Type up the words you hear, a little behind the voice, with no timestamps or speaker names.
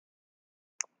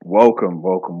Welcome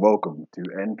to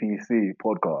NPC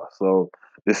Podcast. So,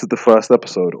 this is the first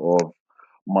episode of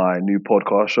my new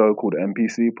podcast show called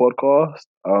NPC Podcast.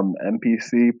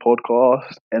 NPC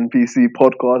Podcast, NPC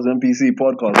Podcast, NPC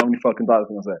Podcast. How many fucking times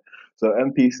can I say? So,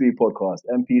 NPC Podcast.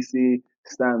 NPC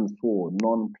stands for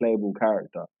non-playable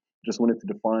character. Just wanted to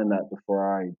define that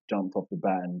before I jumped off the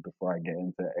bat and before I get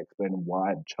into explaining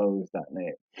why I chose that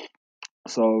name.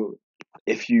 So,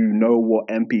 if you know what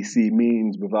NPC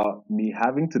means without me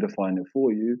having to define it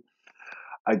for you,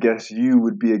 I guess you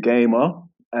would be a gamer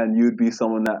and you'd be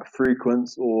someone that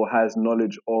frequents or has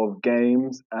knowledge of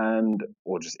games and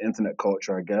or just internet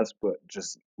culture, I guess, but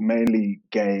just mainly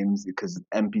games because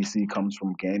NPC comes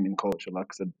from gaming culture, like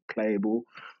I said, playable,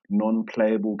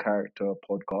 non-playable character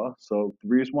podcast. So the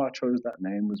reason why I chose that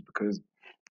name was because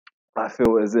I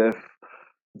feel as if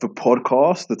the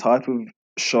podcast, the type of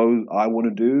show I want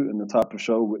to do, and the type of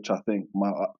show which I think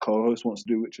my co-host wants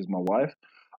to do, which is my wife.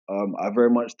 I very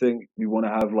much think we want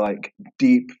to have like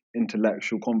deep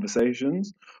intellectual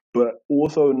conversations, but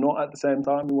also not at the same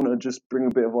time. We want to just bring a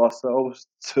bit of ourselves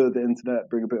to the internet,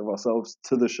 bring a bit of ourselves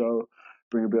to the show,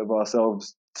 bring a bit of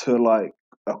ourselves to like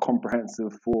a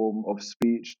comprehensive form of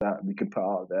speech that we can put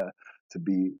out there to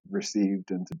be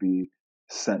received and to be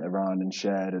sent around and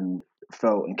shared and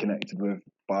felt and connected with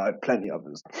by plenty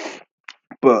others.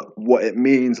 But what it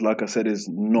means, like I said, is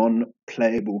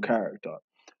non-playable character.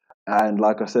 And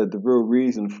like I said, the real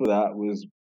reason for that was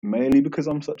mainly because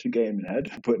I'm such a gaming head,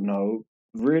 but no,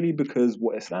 really because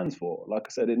what it stands for. Like I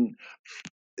said, in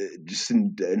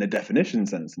a definition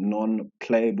sense,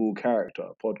 non-playable character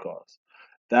podcast.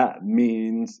 That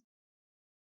means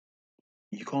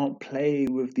you can't play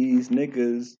with these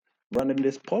niggas running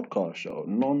this podcast show.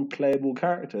 Non-playable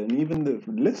character, and even the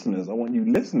listeners. I want you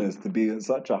listeners to be at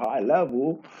such a high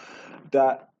level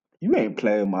that you ain't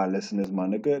playing my listeners, my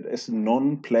nigga. It's a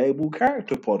non-playable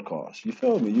character podcast. You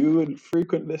feel me? You a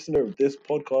frequent listener of this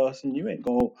podcast, and you ain't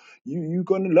gonna you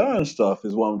gonna learn stuff.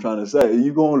 Is what I'm trying to say.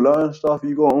 You gonna learn stuff.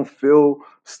 You gonna feel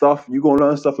stuff. You gonna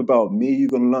learn stuff about me. You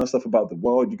gonna learn stuff about the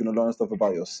world. You're gonna learn stuff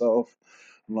about yourself.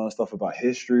 Learn stuff about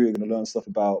history. You're gonna learn stuff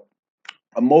about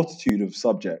a multitude of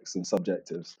subjects and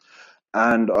subjectives.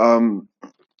 And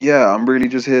yeah, I'm really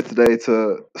just here today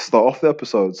to start off the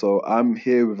episode. So I'm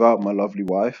here without my lovely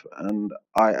wife, and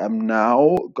I am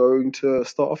now going to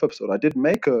start off episode. I did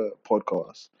make a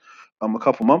podcast a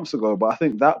couple months ago, but I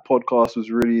think that podcast was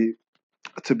really,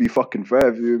 to be fucking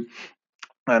fair with you,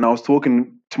 and I was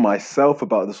talking to myself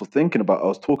about this, or thinking about. I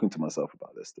was talking to myself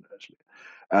about this today, actually,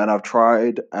 and I've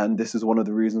tried, and this is one of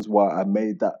the reasons why I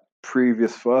made that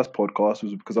previous first podcast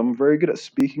was because I'm very good at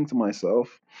speaking to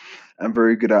myself. I'm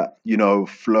very good at,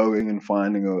 flowing and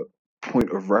finding a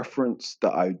point of reference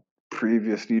that I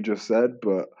previously just said.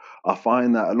 But I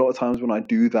find that a lot of times when I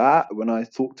do that, when I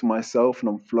talk to myself and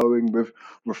I'm flowing with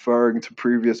referring to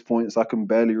previous points, I can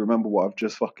barely remember what I've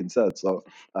just fucking said. So,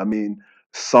 I mean,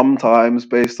 sometimes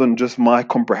based on just my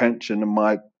comprehension and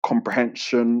my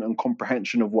comprehension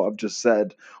of what I've just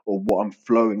said or what I'm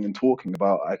flowing and talking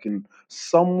about, I can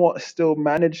somewhat still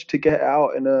manage to get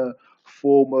out in a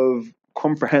form of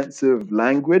comprehensive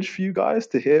language for you guys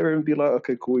to hear and be like,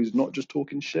 okay, cool, he's not just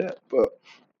talking shit, but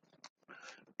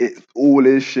it all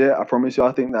is shit. I promise you.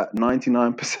 I think that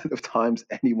 99% of times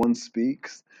anyone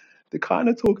speaks, they're kind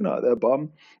of talking out their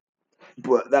bum.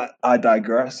 But that I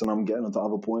digress, and I'm getting onto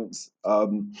other points.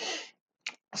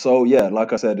 So yeah,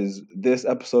 like I said, is this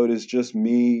episode is just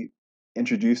me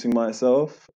introducing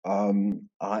myself. I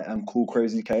am Cool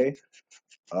Crazy K.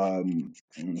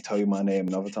 Tell you my name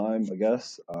another time, I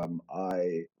guess.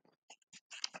 I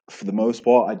For the most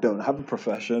part, I don't have a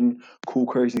profession. Cool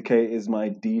Crazy K is my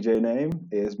DJ name.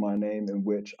 It is my name in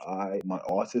which my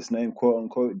artist name, quote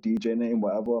unquote, DJ name,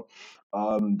 whatever.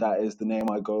 That is the name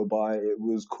I go by. It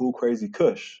was Cool Crazy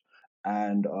Kush.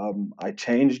 And I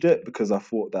changed it because I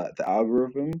thought that the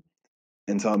algorithm,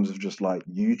 in terms of just like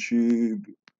YouTube,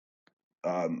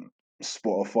 um,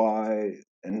 Spotify,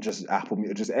 and just Apple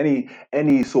Music, just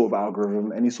any sort of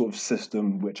algorithm, any sort of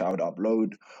system which I would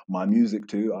upload my music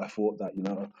to. I thought that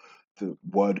the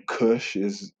word "Kush"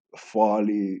 is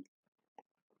farly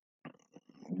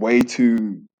way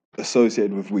too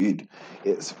associated with weed.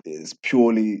 It's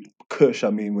purely Kush.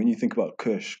 I mean, when you think about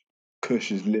Kush,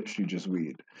 Kush is literally just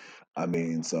weed. I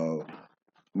mean, so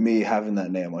me having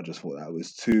that name, I just thought that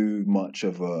was too much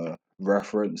of a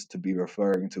reference to be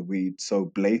referring to weed so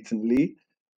blatantly,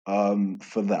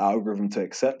 for the algorithm to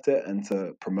accept it and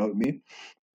to promote me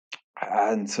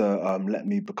and to let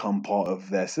me become part of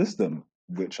their system,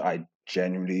 which I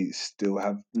genuinely still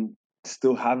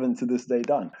haven't to this day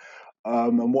done.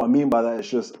 And what I mean by that is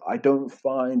just I don't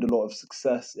find a lot of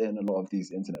success in a lot of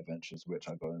these internet ventures which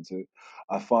I go into.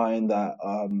 I find that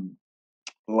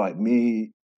like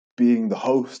me being the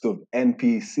host of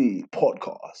NPC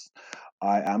podcast,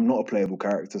 I am not a playable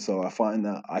character, so I find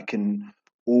that I can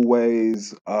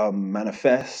always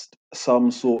manifest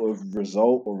some sort of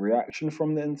result or reaction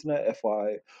from the internet if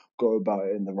I go about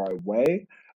it in the right way.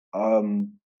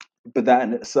 Um, but that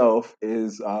in itself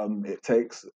is it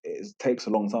takes a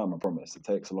long time. I promise, it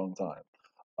takes a long time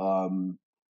um,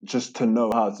 just to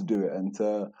know how to do it and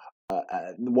to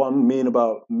what I mean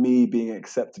about me being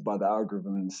accepted by the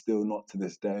algorithm and still not to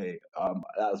this day.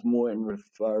 That's more in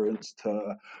reference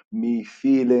to me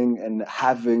feeling and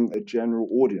having a general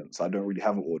audience. I don't really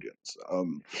have an audience.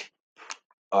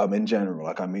 In general,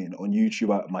 like I mean, on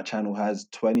YouTube, my channel has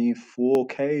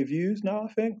 24K views now,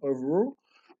 I think overall.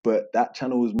 But that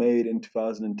channel was made in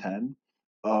 2010.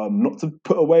 Not to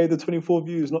put away the 24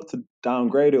 views, not to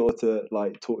downgrade it or to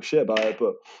like talk shit about it,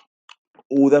 but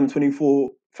all them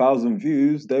 24,000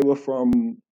 views, they were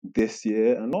from this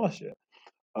year and last year.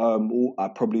 I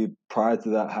probably prior to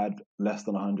that had less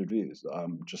than 100 views,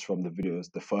 just from the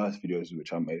videos, the first videos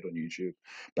which I made on YouTube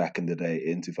back in the day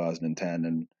in 2010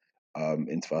 and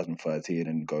in 2013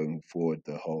 and going forward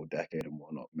the whole decade and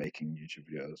whatnot, making YouTube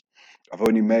videos. I've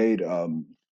only made,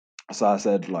 so I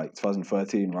said like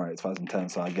 2013, right, 2010.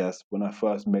 So I guess when I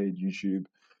first made YouTube,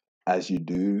 as you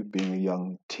do, being a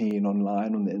young teen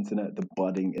online on the internet, the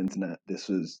budding internet, this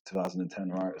was 2010,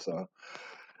 right? So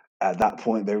at that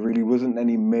point, there really wasn't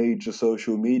any major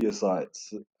social media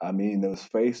sites. I mean, there was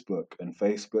Facebook, and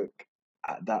Facebook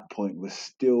at that point was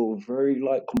still very,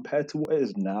 like, compared to what it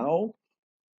is now,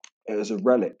 it was a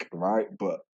relic, right?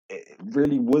 But it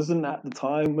really wasn't at the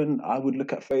time when I would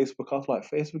look at Facebook. I was like,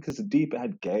 Facebook is deep. It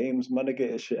had games, man.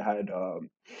 Shit had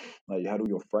like you had all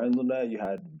your friends on there. You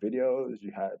had videos.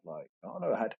 You had like I don't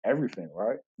know. It had everything,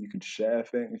 right? You could share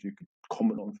things. You could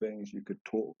comment on things. You could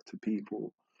talk to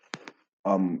people.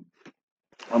 Um,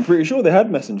 I'm pretty sure they had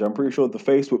Messenger. I'm pretty sure the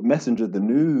Facebook Messenger, the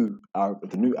new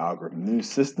algorithm, the new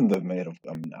system they've made of.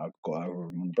 I've got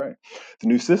algorithm on the brain. The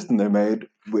new system they made,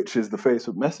 which is the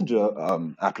Facebook Messenger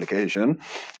application.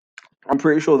 I'm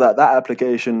pretty sure that that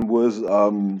application was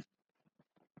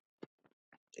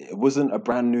it wasn't a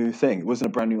brand new thing. It wasn't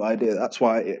a brand new idea. That's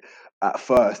why at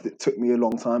first it took me a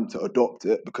long time to adopt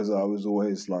it because I was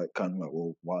always like kind of like,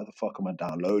 well, why the fuck am I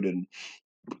downloading?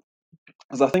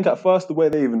 Because I think at first the way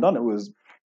they even done it was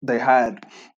they had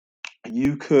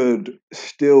you could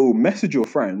still message your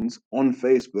friends on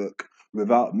Facebook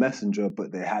without Messenger,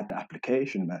 but they had the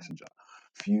application Messenger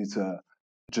for you to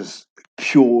just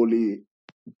purely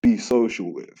be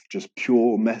social with, just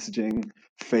pure messaging,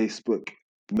 Facebook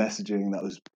messaging that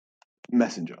was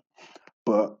Messenger.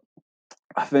 But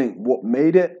I think what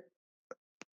made it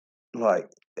like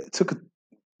it took a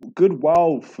good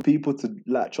while for people to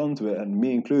latch onto it, and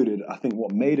me included. I think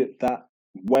what made it that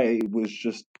way was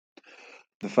just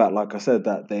the fact, like I said,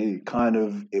 that they kind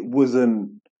of it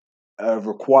wasn't a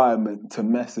requirement to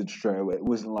message straight away. It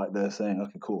wasn't like they're saying,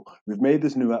 "Okay, cool, we've made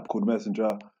this new app called Messenger.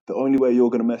 The only way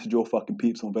you're gonna message your fucking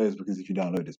peeps on Facebook is if you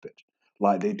download this bitch."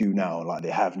 Like they do now, like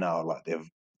they have now, like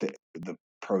the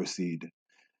proceed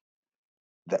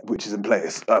that which is in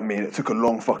place. I mean, it took a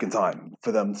long fucking time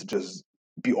for them to just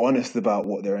be honest about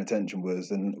what their intention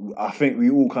was, and I think we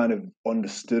all kind of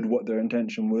understood what their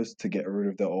intention was to get rid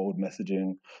of their old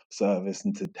messaging service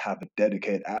and to have a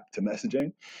dedicated app to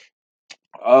messaging.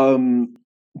 Um,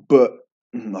 but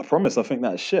I promise, I think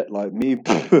that's shit. Like me,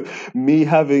 me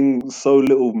having so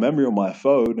little memory on my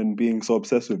phone and being so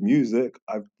obsessed with music,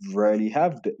 I rarely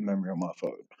have memory on my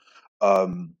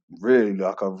phone. Really,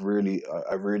 like I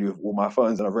really with all my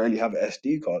phones, and I rarely have an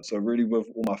SD card. So really, with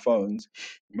all my phones,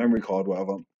 memory card,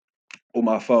 whatever, all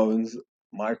my phones,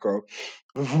 micro,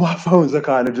 with all my phones, I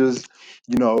kind of just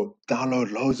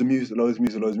download loads of music, loads of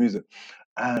music, loads of music,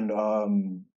 and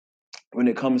when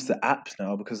it comes to apps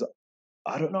now, because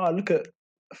I don't know. I look at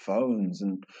phones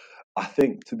and I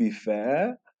think, to be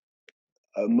fair,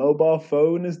 a mobile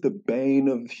phone is the bane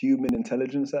of human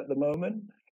intelligence at the moment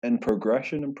and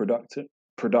progression and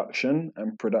production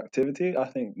and productivity. I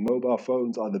think mobile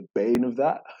phones are the bane of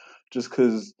that just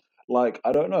because, like,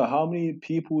 I don't know, how many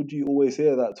people do you always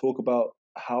hear that talk about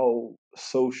how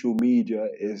social media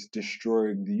is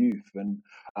destroying the youth? And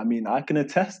I mean, I can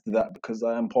attest to that because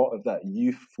I am part of that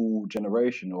youthful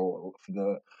generation, or for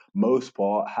the most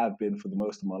part, have been for the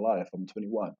most of my life. I'm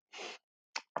 21,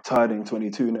 turning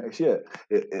 22 next year,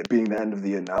 it being the end of the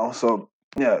year now. So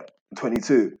yeah,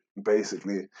 22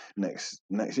 basically next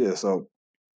year. So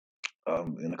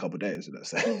in a couple of days, let's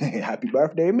say. Happy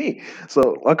birthday, me.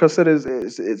 So, like I said, it's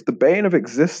the bane of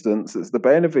existence. It's the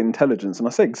bane of intelligence, and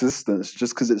I say existence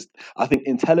just because I think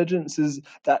intelligence is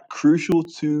that crucial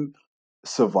to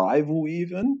survival,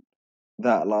 even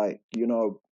that, like,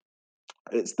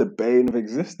 it's the bane of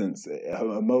existence.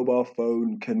 A mobile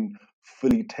phone can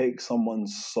fully take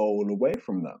someone's soul away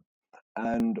from them.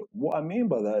 And what I mean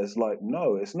by that is like,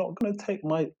 no, it's not gonna take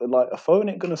a phone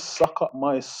ain't gonna suck up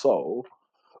my soul,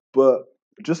 but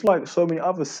just like so many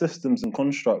other systems and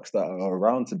constructs that are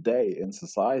around today in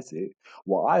society,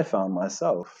 what I found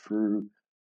myself through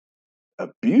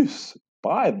abuse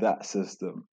by that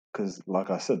system. Because, like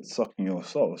I said, sucking your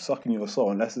soul,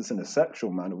 unless it's in a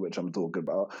sexual manner, which I'm talking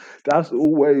about, that's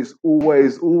always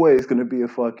going to be a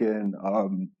fucking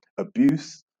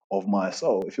abuse of my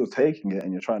soul. If you're taking it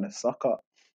and you're trying to suck up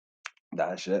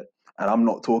that shit, and I'm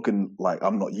not talking like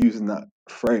I'm not using that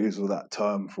phrase or that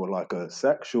term for like a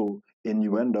sexual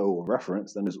innuendo or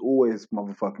reference, then there's always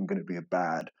motherfucking going to be a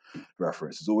bad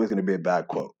reference. There's always going to be a bad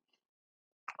quote.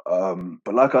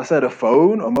 But like I said, a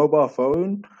mobile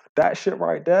phone, that shit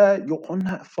right there, you're on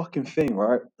that fucking thing,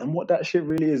 right? And what that shit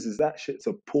really is that shit's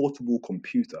a portable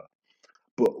computer.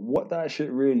 But what that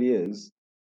shit really is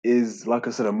like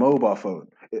I said, a mobile phone.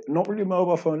 Not really a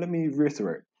mobile phone. Let me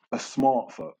reiterate, a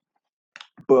smartphone.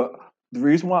 But the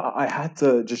reason why I had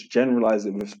to just generalize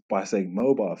it by saying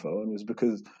mobile phone was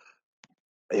because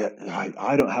yeah,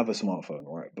 I don't have a smartphone,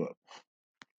 right? But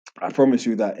I promise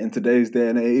you that in today's day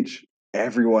and age,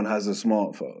 everyone has a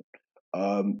smartphone.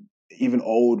 Even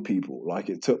old people. Like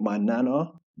it took my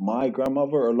nana, my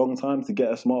grandmother, a long time to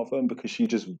get a smartphone because she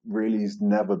just really has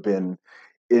never been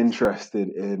interested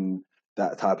in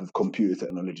that type of computer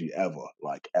technology ever,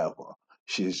 like ever.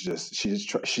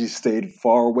 She's stayed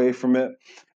far away from it,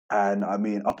 and I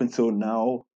mean, up until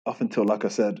now, up until like I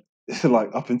said, it's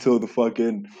like up until the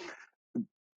fucking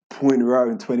point we're out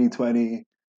in 2020,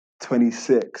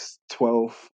 26,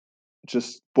 12,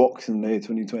 just Boxing Day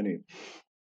 2020.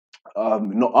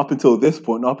 Not up until this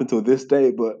point, not up until this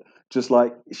day, but just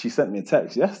like she sent me a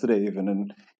text yesterday, even,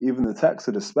 and even the text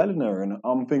had a spelling error, and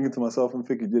I'm thinking to myself, I'm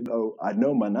thinking, I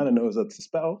know my nana knows how to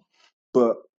spell,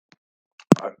 but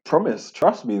I promise,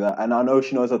 trust me that, and I know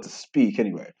she knows how to speak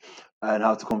anyway, and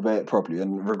how to convey it properly,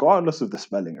 and regardless of the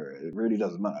spelling error, it really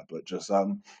doesn't matter. But just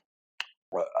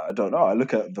well, I don't know. I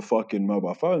look at the fucking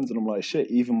mobile phones and I'm like, shit,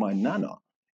 even my nana,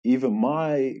 even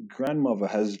my grandmother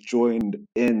has joined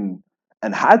in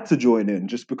and had to join in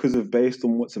just because of based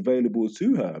on what's available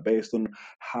to her, based on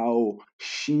how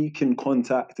she can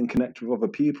contact and connect with other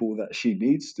people that she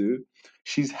needs to.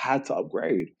 She's had to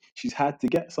upgrade. She's had to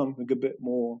get something a bit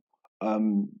more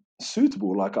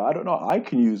suitable. Like, I don't know, I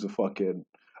can use a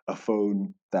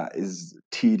phone that is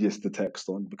tedious to text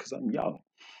on because I'm young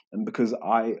and because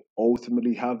I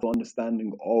ultimately have the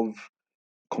understanding of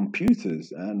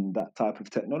computers and that type of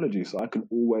technology, so I can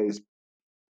always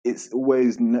it's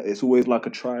always like a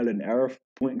trial and error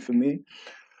point for me.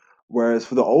 Whereas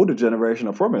for the older generation,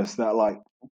 I promise that like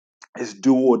it's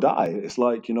do or die. It's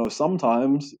like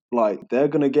sometimes like they're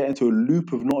gonna get into a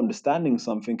loop of not understanding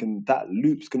something, and that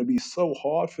loop's gonna be so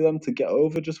hard for them to get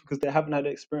over just because they haven't had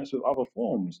experience with other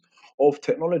forms of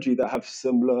technology that have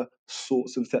similar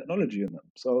sorts of technology in them.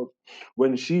 So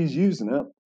when she's using it,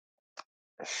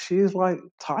 she's like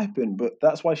typing, but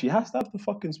that's why she has to have the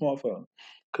fucking smartphone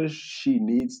because she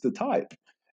needs to type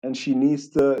and she needs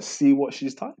to see what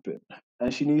she's typing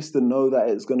and she needs to know that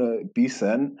it's gonna be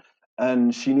sent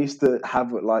and she needs to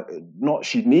have it like not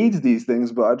she needs these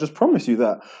things, but I just promise you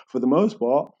that for the most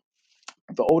part,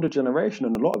 the older generation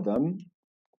and a lot of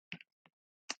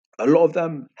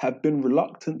them have been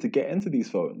reluctant to get into these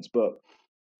phones, but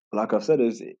like I've said,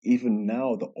 is even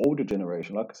now the older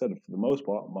generation, like I said, for the most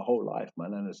part, my whole life, my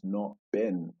nana's not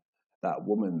been that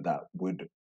woman that would,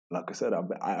 like I said,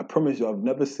 I promise you, I've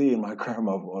never seen my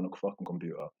grandmother on a fucking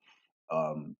computer,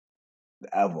 um,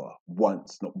 ever,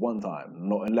 once, not one time,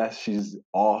 not unless she's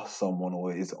asked someone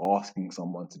or is asking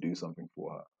someone to do something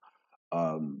for her.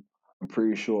 I'm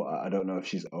pretty sure I don't know if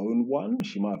she's owned one.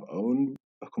 She might have owned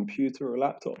a computer or a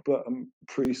laptop, but I'm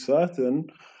pretty certain,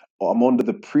 or I'm under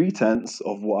the pretense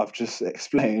of what I've just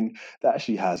explained, that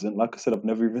she hasn't. Like I said, I've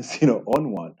never even seen her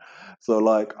on one. So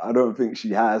like I don't think she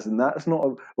has, and that's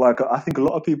not like I think a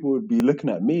lot of people would be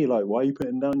looking at me like, why are you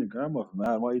putting down your grandmother,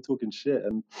 man? Why are you talking shit?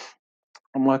 And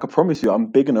I'm like, I promise you, I'm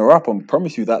bigging her up. I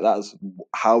promise you that that's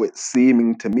how it's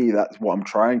seeming to me. That's what I'm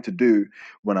trying to do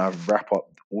when I wrap up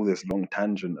all this long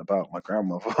tangent about my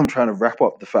grandmother. I'm trying to wrap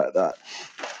up the fact that,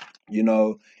 you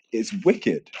know, it's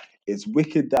wicked. It's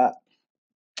wicked that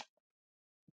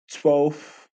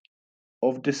 12th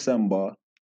of December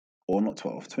or not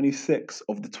 12th, 26th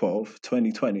of the 12th,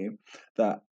 2020,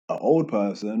 that an old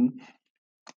person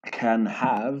can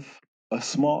have a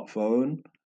smartphone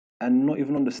and not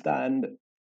even understand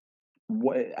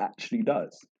what it actually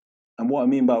does. And what I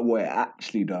mean by what it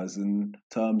actually does in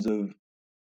terms of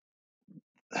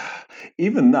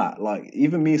even that, like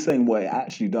even me saying what it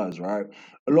actually does, right?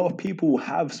 A lot of people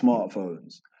have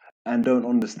smartphones and don't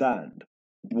understand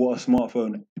what a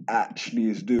smartphone actually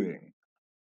is doing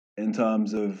in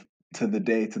terms of to the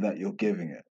data that you're giving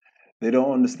it. They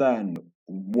don't understand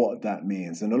what that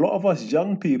means. And a lot of us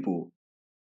young people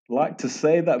like to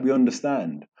say that we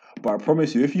understand, but I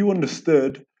promise you, if you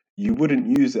understood, you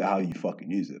wouldn't use it how you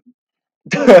fucking use it.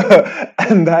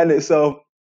 And that in itself,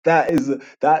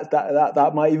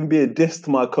 that might even be a diss to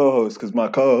my co-host, because my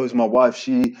co-host, my wife,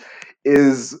 she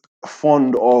is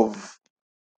fond of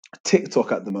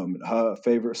TikTok at the moment. Her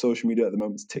favorite social media at the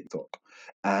moment is TikTok,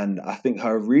 and I think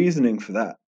her reasoning for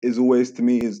that is always to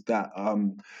me is that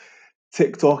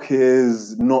TikTok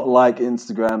is not like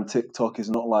Instagram. TikTok is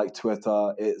not like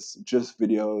Twitter. It's just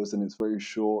videos and it's very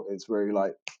short. It's very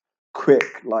like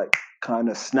quick, like kind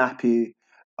of snappy.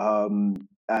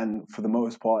 And for the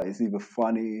most part, it's either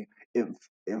funny,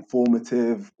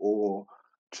 informative, or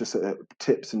just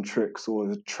tips and tricks or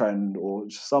a trend or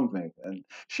just something. And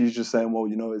she's just saying, well,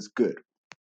 it's good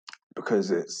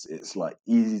because it's like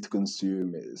easy to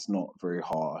consume. It's not very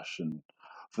harsh, and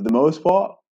for the most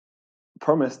part,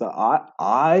 promise that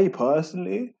I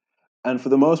personally, and for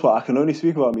the most part, I can only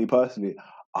speak about me personally.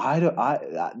 I don't. I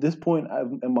At this point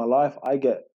in my life, I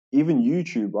get even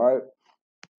YouTube. Right,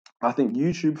 I think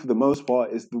YouTube for the most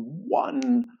part is the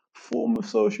one form of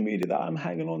social media that I'm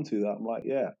hanging on to. That I'm like,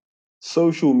 yeah,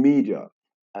 social media.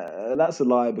 That's a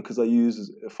lie because I use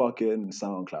fucking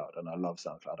SoundCloud and I love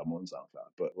SoundCloud. I'm on SoundCloud,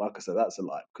 but like I said, that's a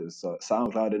lie because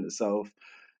SoundCloud in itself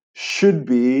should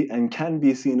be and can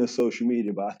be seen as social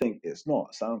media, but I think it's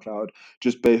not. SoundCloud,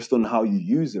 just based on how you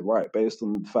use it, right? Based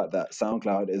on the fact that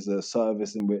SoundCloud is a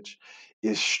service in which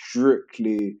is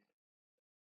strictly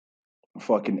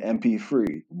fucking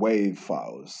MP3, wave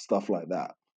files, stuff like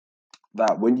that.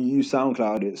 That when you use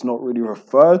SoundCloud, it's not really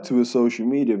referred to as social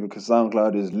media because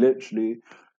SoundCloud is literally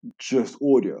just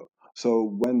audio. So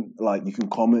when like you can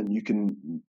comment, you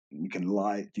can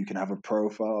like, you can have a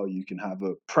profile, you can have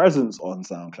a presence on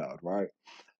SoundCloud, right?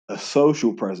 A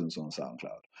social presence on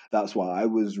SoundCloud. That's why I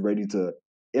was ready to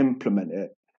implement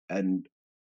it and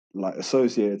like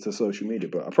associate it to social media.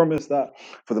 But I promise that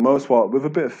for the most part, with a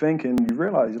bit of thinking, you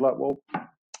realize you're like, well,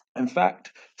 in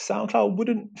fact, SoundCloud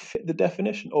wouldn't fit the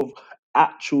definition of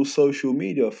actual social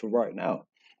media for right now.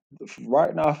 For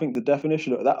right now, I think the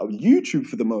definition of that of YouTube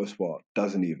for the most part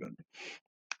doesn't even.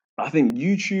 I think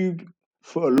YouTube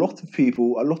for a lot of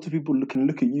people can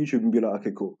look at YouTube and be like,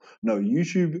 okay, cool. No,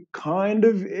 YouTube kind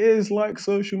of is like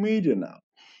social media now,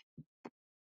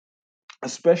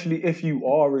 especially if you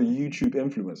are a YouTube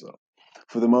influencer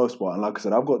for the most part. And like I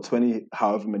said, I've got 20,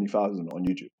 however many thousand on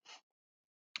YouTube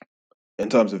in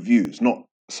terms of views, not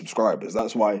subscribers.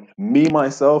 That's why me,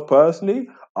 myself, personally,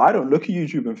 I don't look at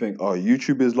YouTube and think, oh,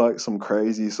 YouTube is like some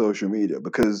crazy social media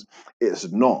because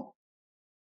it's not.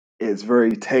 It's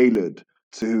very tailored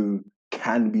to who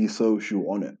can be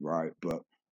social on it, right? But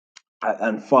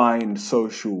and find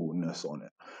socialness on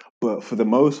it. But for the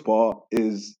most part,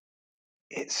 it's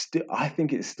still I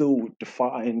think it's still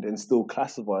defined and still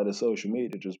classified as social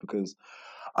media just because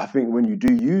I think when you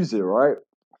do use it, right,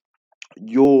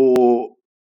 you're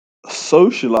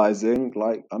socializing.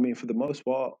 Like, I mean, for the most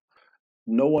part,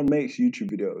 no one makes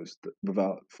YouTube videos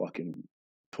without fucking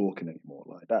talking anymore.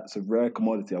 Like, that's a rare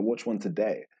commodity. I watched one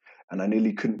today and I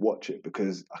nearly couldn't watch it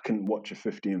because I couldn't watch a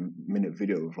 15-minute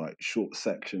video with like short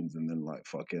sections and then like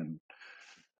fucking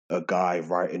a guy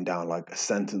writing down like a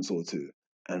sentence or two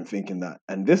and thinking that.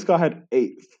 And this guy had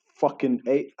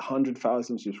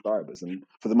 800,000 subscribers, and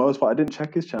for the most part, I didn't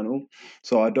check his channel,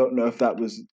 so I don't know if that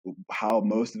was how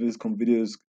most of his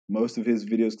videos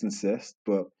consist.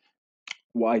 But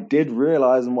what I did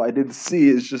realize and what I did see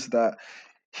is just that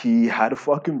he had a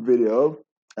fucking video.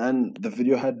 And the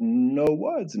video had no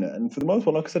words in it. And for the most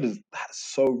part, like I said, that's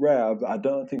so rare. I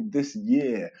don't think this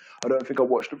year, I don't think I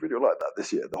watched a video like that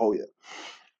this year, the whole year.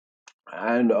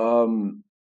 And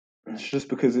it's just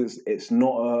because it's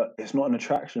not an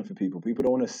attraction for people. People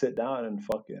don't want to sit down and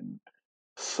fucking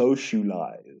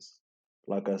socialize.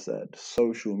 Like I said,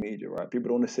 social media, right? People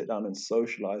don't want to sit down and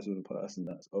socialize with a person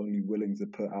that's only willing to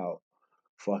put out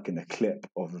fucking a clip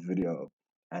of a video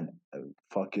and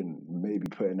fucking maybe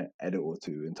put in an edit or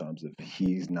two in terms of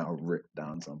he's now ripped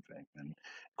down something and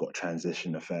got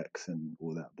transition effects and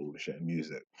all that bullshit and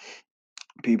music.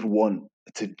 People want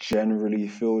to generally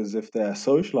feel as if they're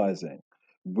socializing.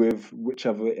 with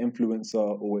whichever influencer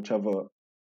or whichever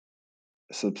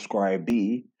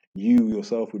subscribee, you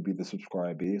yourself would be the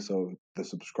subscribee, so the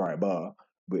subscriber,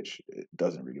 which it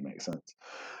doesn't really make sense,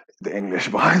 the English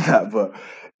behind that, but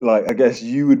like I guess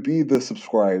you would be the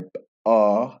subscriber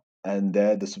and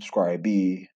they're the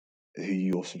subscribee who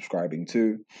you're subscribing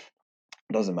to.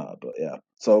 Doesn't matter, but yeah.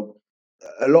 So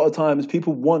a lot of times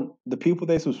people want the people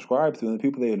they subscribe to and the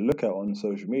people they look at on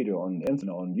social media, on the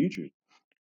internet, on YouTube,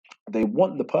 they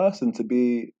want the person to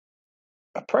be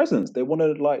a presence. They want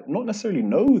to like not necessarily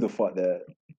know who the fuck they're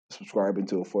subscribing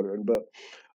to or following, but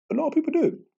a lot of people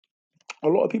do. A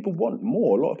lot of people want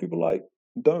more. A lot of people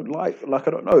don't like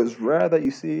I don't know. It's rare that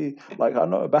you see like I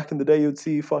know back in the day you'd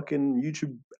see fucking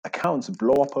YouTube accounts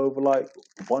blow up over like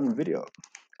one video.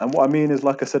 And what I mean is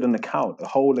like I said, a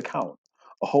whole account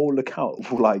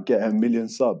will like get 1 million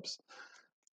subs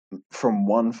from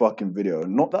one fucking video.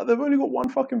 Not that they've only got one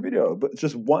fucking video, but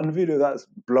just one video that's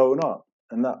blown up.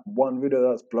 And that one video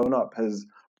that's blown up has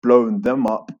blown them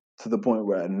up to the point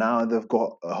where now they've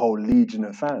got a whole legion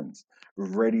of fans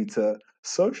ready to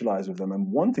socialize with them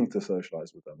and wanting to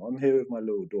socialize with them. I'm here with my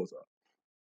little daughter.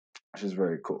 She's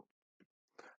very cool.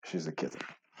 She's a kitten.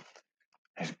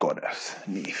 She's goddess.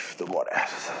 Neef, the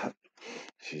goddess.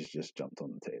 She's just jumped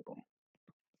on the table.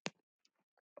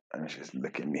 And she's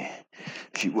looking me.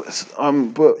 She was.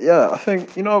 But yeah, I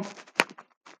think, like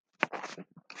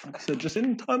I said, just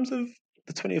in times of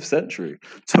the 20th century,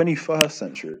 21st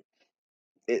century,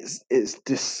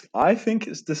 I think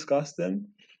it's disgusting.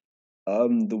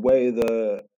 The way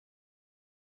that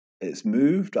it's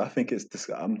moved, I think it's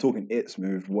I'm talking it's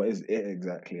moved. What is it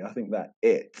exactly? I think that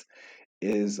it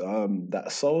is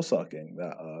that soul sucking.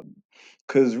 That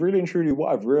because really and truly,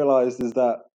 what I've realized is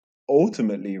that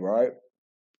ultimately, right,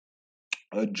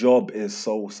 a job is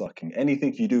soul sucking.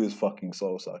 Anything you do is fucking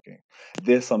soul sucking.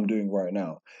 This I'm doing right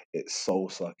now, it's soul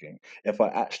sucking. If I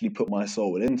actually put my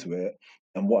soul into it,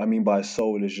 and what I mean by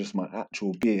soul is just my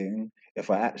actual being, if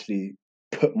I actually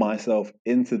put myself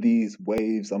into these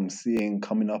waves I'm seeing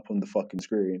coming up on the fucking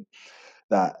screen,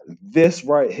 that this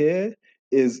right here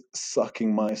is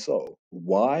sucking my soul.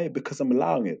 Why? Because I'm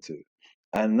allowing it to.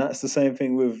 And that's the same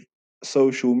thing with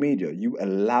social media. You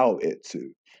allow it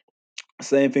to.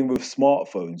 Same thing with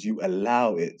smartphones. You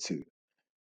allow it to.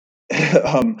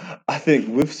 I think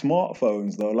with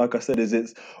smartphones, though, like I said, is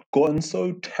it's gotten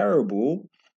so terrible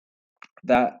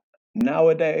that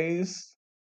nowadays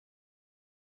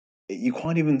you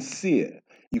can't even see it.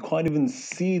 You can't even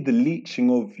see the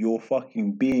leaching of your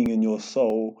fucking being and your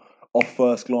soul off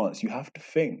first glance. You have to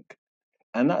think,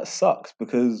 and that sucks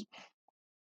because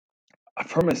I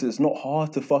promise it's not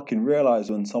hard to fucking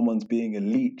realize when someone's being a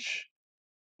leech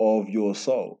of your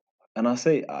soul. And I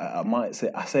might say,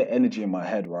 I say energy in my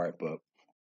head, right? But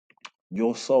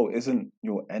your soul isn't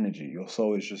your energy. Your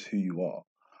soul is just who you are.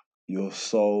 Your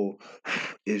soul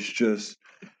is just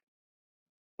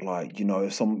like,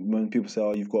 if when people say,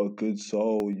 "Oh, you've got a good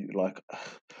soul," you like,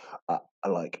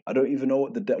 I don't even know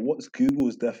what's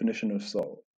Google's definition of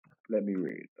soul. Let me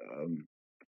read.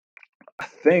 I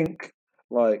think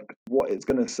like what it's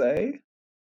gonna say.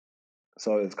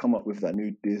 So it's come up with that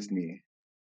new Disney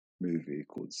movie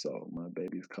called Soul. My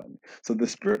baby's coming. So the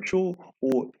spiritual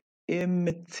or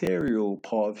immaterial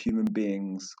part of human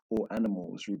beings or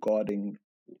animals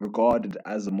regarded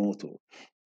as immortal.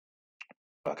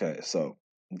 Okay, so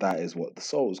that is what the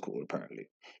soul is called apparently.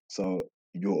 So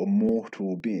you're a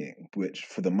mortal being, which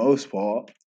for the most part,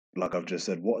 like I've just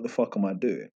said, what the fuck am I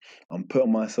doing? I'm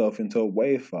putting myself into a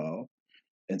WAV file,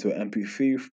 into an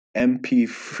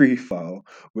MP3 file,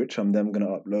 which I'm then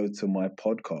gonna upload to my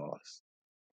podcast,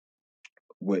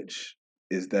 which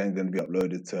is then going to be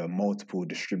uploaded to multiple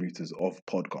distributors of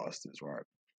podcasters, right?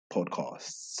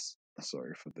 Podcasts.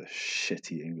 Sorry for the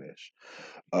shitty English.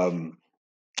 Um,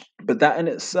 but that in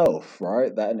itself,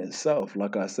 right? That in itself,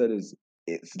 like I said,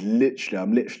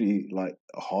 I'm literally like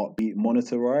a heartbeat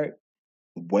monitor, right?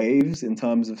 Waves in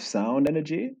terms of sound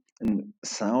energy and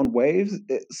sound waves,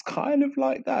 it's kind of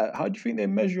like that. How do you think they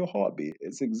measure your heartbeat?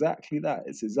 It's exactly that.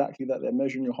 It's exactly that they're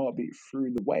measuring your heartbeat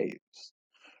through the waves,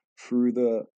 through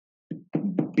the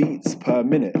beats per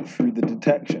minute, through the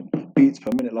detection. Beats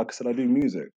per minute. Like I said, I do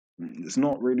music. It's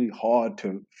not really hard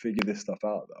to figure this stuff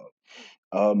out, though.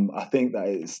 I think that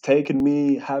it's taken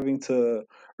me having to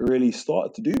really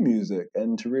start to do music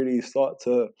and to really start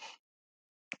to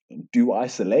do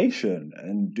isolation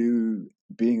and do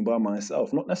being by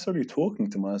myself, not necessarily talking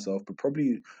to myself, but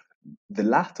probably the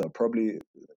latter, probably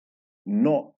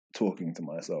not talking to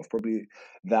myself, probably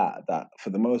that for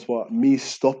the most part, me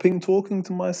stopping talking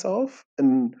to myself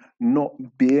and not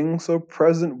being so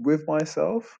present with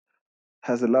myself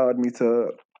has allowed me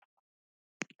to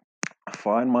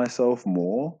define myself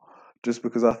more, just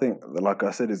because I think, like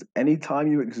I said, is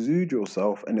anytime you exude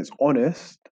yourself and it's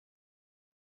honest,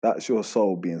 that's your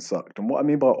soul being sucked. And what I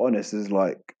mean by honest is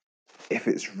like, if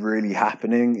it's really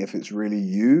happening, if it's really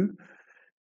you.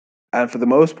 And for the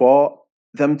most part,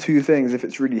 them two things, if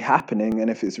it's really happening and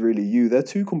if it's really you, they're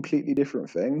two completely different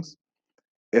things.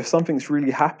 If something's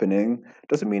really happening,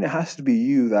 doesn't mean it has to be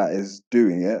you that is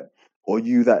doing it or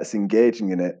you that's engaging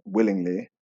in it willingly.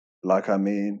 Like, I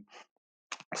mean,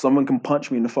 someone can punch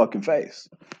me in the fucking face.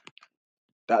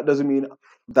 That doesn't mean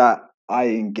that I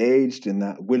engaged in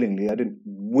that willingly. I didn't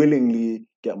willingly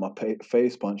get my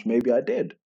face punched. Maybe I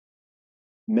did.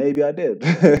 Maybe I did.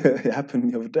 It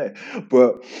happened the other day.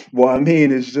 But what I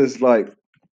mean is just like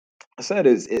I said,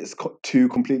 it's two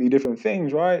completely different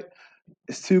things, right?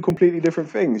 It's two completely different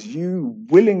things. You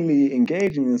willingly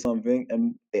engaging in something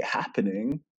and it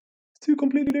happening, it's two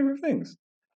completely different things.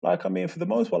 Like, I mean, for the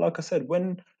most part, like I said,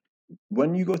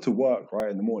 when you go to work, right,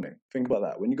 in the morning, think about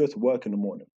that. When you go to work in the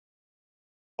morning,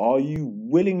 are you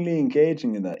willingly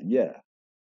engaging in that? Yeah.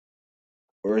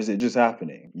 Or is it just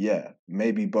happening? Yeah.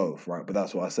 Maybe both, right? But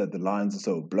that's why I said the lines are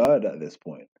so blurred at this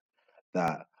point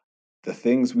that the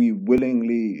things we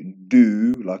willingly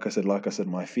do, like I said,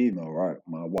 my female, right,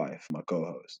 my wife, my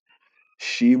co-host,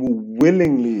 she will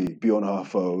willingly be on her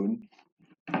phone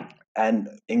and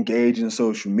engage in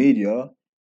social media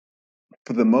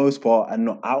for the most part and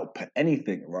not output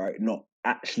anything, right? Not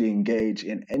actually engage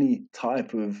in any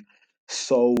type of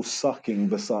soul sucking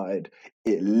beside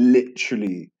it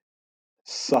literally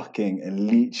sucking and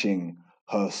leeching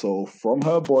her soul from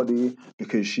her body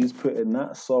because she's put in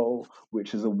that soul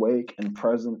which is awake and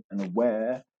present and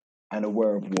aware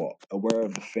of what? Aware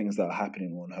of the things that are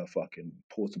happening on her fucking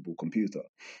portable computer.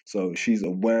 So she's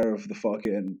aware of the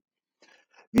fucking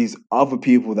these other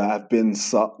people that have been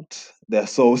sucked, their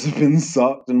souls have been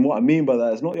sucked. And what I mean by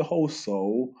that is not your whole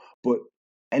soul, but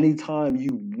anytime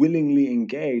you willingly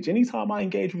engage, anytime I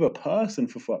engage with a person,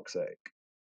 for fuck's sake,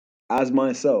 as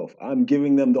myself, I'm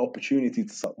giving them the opportunity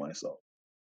to suck my soul.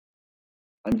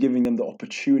 I'm giving them the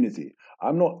opportunity.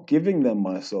 I'm not giving them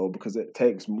my soul because it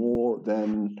takes more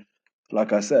than,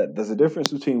 like I said, there's a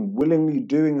difference between willingly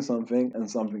doing something and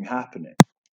something happening.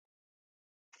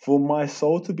 For my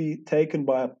soul to be taken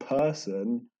by a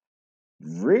person,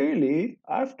 really,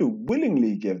 I have to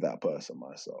willingly give that person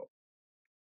my soul.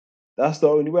 That's the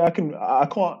only way I can. I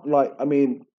can't, like, I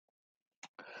mean,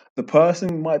 the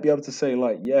person might be able to say,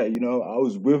 like, yeah, I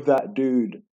was with that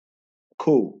dude,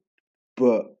 cool.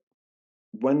 But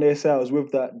when they say I was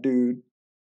with that dude,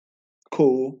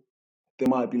 cool, they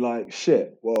might be like,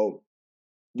 shit, well,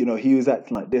 he was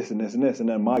acting like this and this and this. And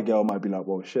then my girl might be like,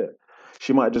 well, shit.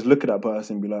 She might just look at that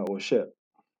person and be like, well, shit,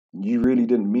 you really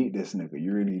didn't meet this nigga.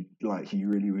 You really, like, he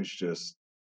really was just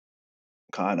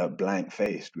kind of blank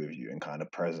faced with you and kind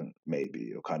of present,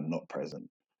 maybe, or kind of not present.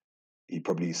 He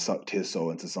probably sucked his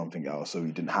soul into something else, so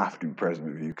he didn't have to be present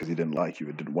with you because he didn't like you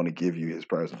and didn't want to give you his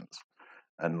presence.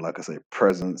 And like I say,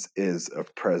 presence is a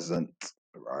present,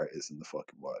 right? It's in the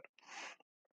fucking word.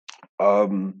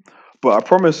 But I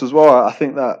promise as well, I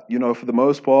think that, for the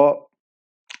most part,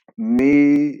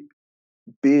 me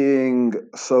being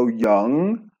so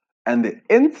young and the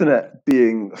internet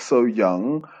being so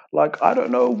young, like, I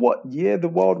don't know what year the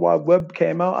World Wide Web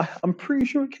came out. I'm pretty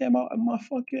sure it came out in my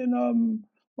fucking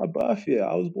my birth year.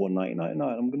 I was born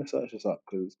 1999. I'm gonna search this up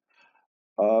because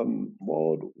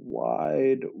World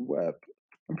Wide Web.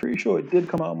 I'm pretty sure it did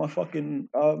come out on my fucking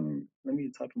let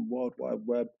me type in World Wide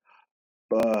Web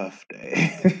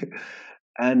birthday.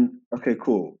 And okay,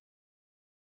 cool.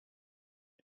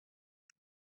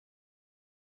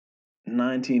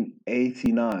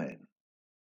 1989.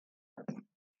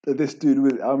 This dude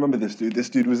was, I remember this dude. This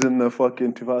dude was in the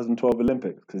fucking 2012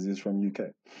 Olympics because he's from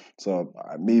UK. So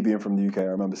me being from the UK,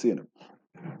 I remember seeing him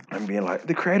and being like,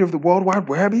 the creator of the World Wide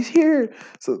Web, he's here.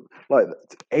 So like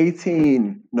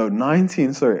 1800s,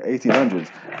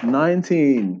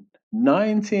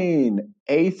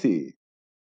 1980,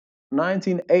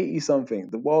 1980 something,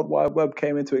 the World Wide Web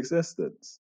came into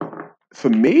existence. For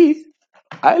me,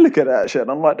 I look at that shit and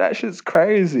I'm like, that shit's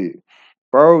crazy.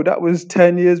 Bro, that was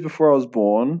 10 years before I was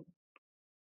born.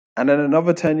 And then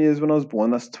another 10 years when I was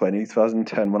born, that's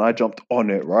 2010, when I jumped on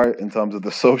it, right? In terms of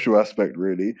the social aspect,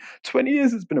 really. 20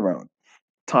 years it's been around.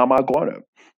 Time I got it.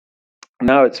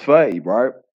 Now it's 30,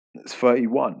 right? It's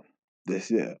 31 this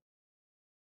year.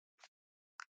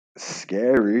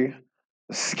 Scary.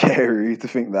 Scary to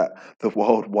think that the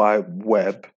World Wide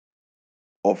Web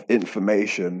of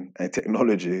information and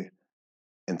technology,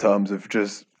 in terms of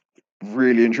just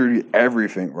really and truly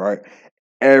everything, right?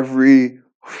 Every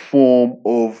form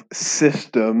of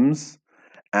systems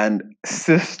And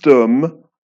system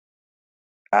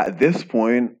at this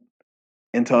point,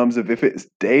 in terms of if it's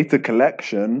data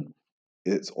collection,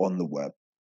 it's on the web.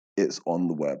 It's on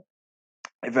the web.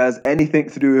 If it has anything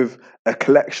to do with a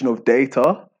collection of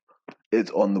data,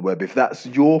 it's on the web. If that's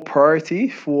your priority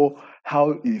for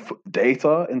for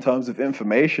data in terms of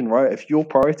information, right? If your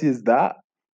priority is that,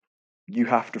 you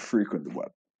have to frequent the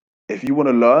web. If you want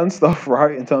to learn stuff,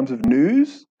 right, in terms of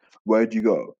news, where'd you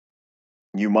go?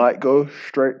 You might go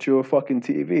straight to your fucking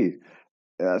TV.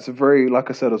 That's a very, like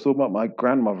I said, I was talking about my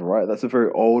grandmother, right? That's a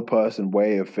very old person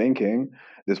way of thinking.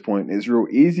 This point, it's real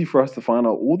easy for us to find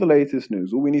out all the latest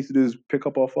news. All we need to do is pick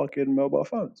up our fucking mobile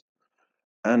phones,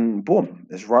 and boom,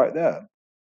 it's right there.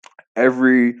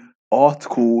 Every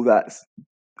article that's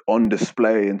on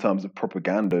display in terms of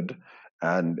propaganda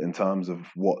and in terms of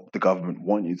what the government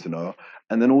want you to know,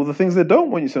 and then all the things they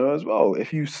don't want you to know as well.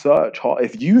 If you search hard,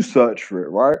 if you search for it,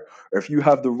 right, or if you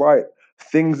have the right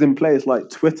things in place, like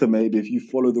Twitter, maybe if you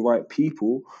follow the right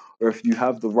people, or if you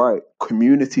have the right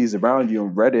communities around you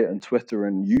on Reddit and Twitter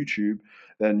and YouTube,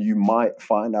 then you might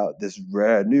find out this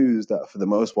rare news that, for the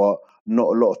most part, not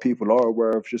a lot of people are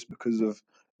aware of, just because of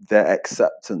their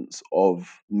acceptance of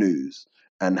news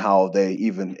and how they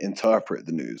even interpret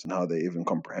the news and how they even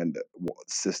comprehend it, what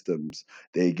systems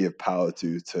they give power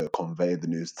to convey the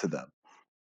news to them.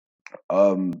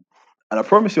 Um, and I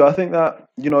promise you, I think that,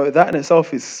 that in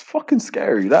itself is fucking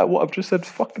scary. That what I've just said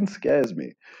fucking scares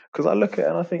me, because I look at it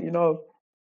and I think,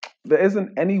 there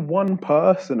isn't any one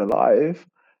person alive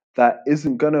that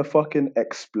isn't gonna fucking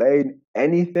explain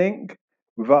anything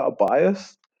without a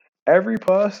bias. Every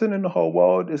person in the whole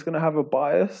world is gonna have a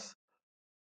bias,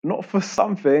 not for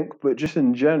something, but just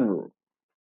in general.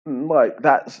 Like,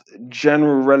 that's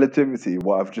general relativity,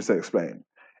 what I've just explained,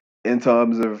 in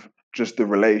terms of just the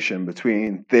relation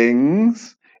between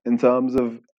things, in terms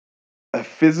of a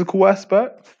physical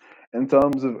aspect, in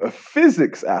terms of a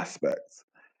physics aspect.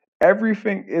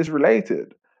 Everything is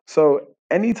related. So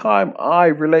anytime I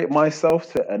relate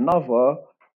myself to another,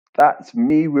 that's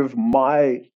me with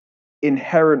my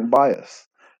inherent bias,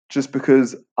 just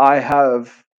because I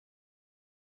have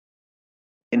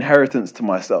inheritance to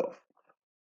myself.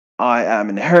 I am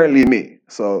inherently me.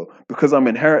 So because I'm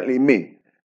inherently me,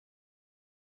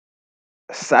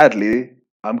 sadly,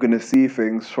 I'm going to see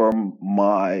things from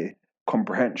my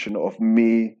comprehension of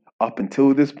me up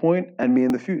until this point and me in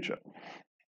the future.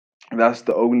 That's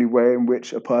the only way in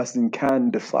which a person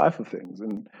can decipher things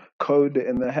and code it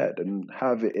in their head and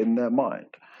have it in their mind.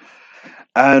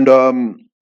 And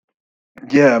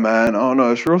yeah, man, I don't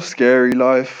know. It's real scary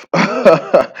life.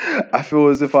 I feel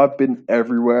as if I've been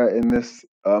everywhere in this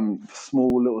small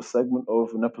little segment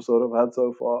of an episode I've had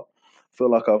so far. I feel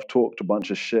like I've talked a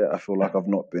bunch of shit. I feel like I've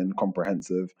not been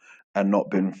comprehensive and not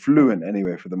been fluent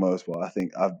anyway, for the most part. I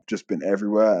think I've just been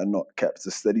everywhere and not kept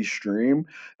a steady stream.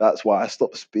 That's why I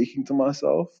stopped speaking to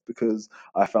myself, because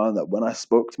I found that when I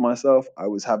spoke to myself, I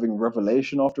was having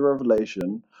revelation after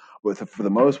revelation. But for the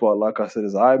most part, like I said,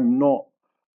 is I'm not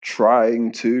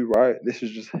trying to, right? This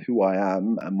is just who I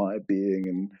am and my being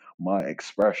and my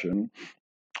expression.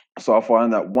 So I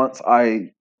find that once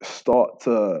I start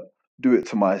to do it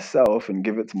to myself and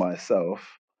give it to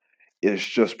myself, it's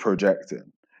just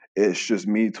projecting. It's just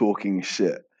me talking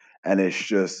shit. And it's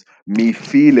just me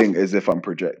feeling as if I'm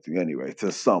projecting anyway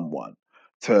to someone,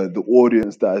 to the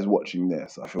audience that is watching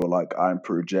this. I feel like I'm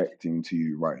projecting to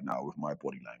you right now with my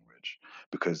body language,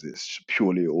 because it's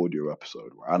purely an audio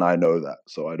episode. Right? And I know that.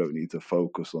 So I don't need to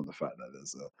focus on the fact that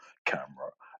there's a camera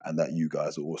and that you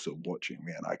guys are also watching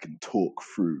me and I can talk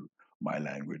through my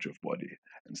language of body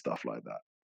and stuff like that.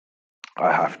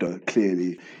 I have to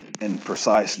clearly and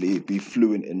precisely be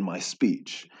fluent in my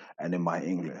speech and in my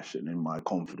English and in my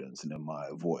confidence and in my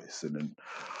voice and in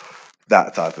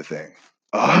that type of thing.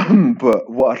 But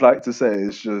what I'd like to say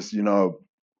is just,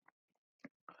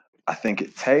 I think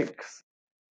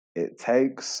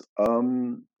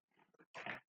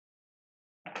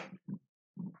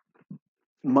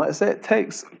might say it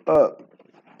takes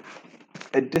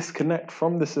a disconnect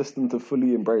from the system to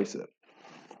fully embrace it.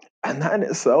 And that in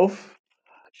itself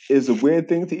is a weird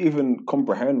thing to even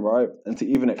comprehend, right? And to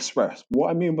even express. What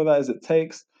I mean by that is it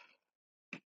takes,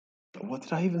 what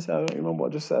did I even say? I don't remember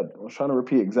what I just said. I was trying to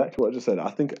repeat exactly what I just said. I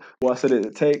think what I said is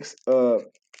it takes a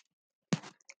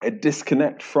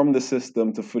disconnect from the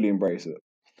system to fully embrace it.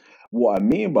 What I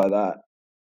mean by that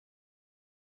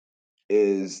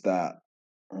is that,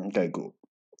 okay, cool.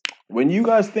 When you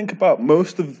guys think about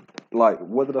most of, like,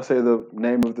 what did I say the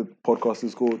name of the podcast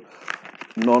is called?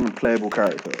 Non-playable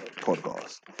character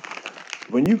podcast.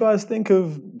 When you guys think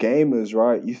of gamers,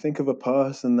 right, you think of a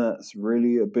person that's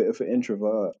really a bit of an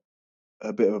introvert,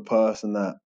 a bit of a person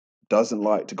that doesn't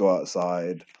like to go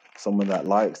outside, someone that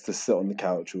likes to sit on the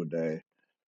couch all day,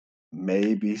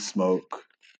 maybe smoke,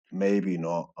 maybe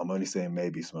not. I'm only saying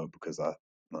maybe smoke because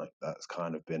that's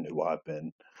kind of been who I've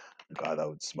been, the guy that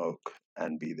would smoke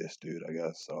and be this dude, I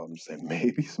guess. So I'm just saying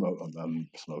maybe smoke. I'm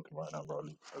smoking right now,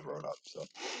 rolling a roll up. So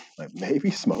like maybe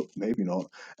smoke, maybe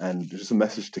not. And just a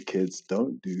message to kids: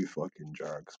 don't do fucking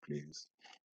drugs, please.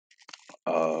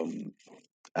 Um,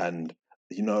 and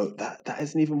that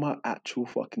isn't even my actual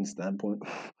fucking standpoint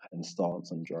and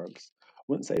stance on drugs. I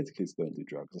wouldn't say to kids don't do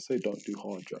drugs. I say don't do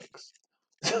hard drugs.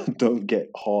 Don't get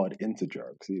hard into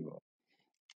drugs either.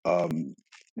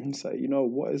 And say,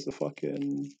 what is the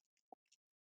fucking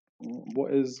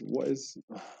what is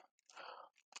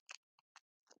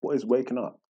waking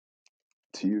up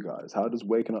to you guys? How does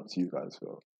waking up to you guys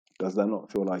feel? Does that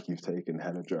not feel like you've taken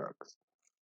hella drugs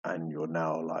and you're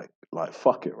now like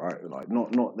fuck it, right? Like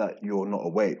not that you're not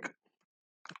awake,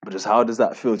 but just how does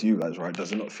that feel to you guys, right?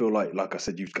 Does it not feel like I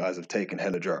said, you guys have taken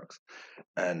hella drugs,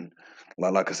 and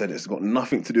like I said, it's got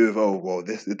nothing to do with, oh well,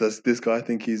 does this guy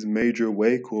think he's major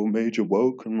awake or major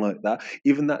woke and like that?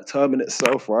 Even that term in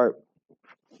itself, right?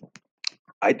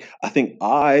 I think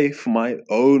for my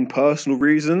own personal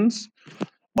reasons,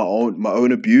 my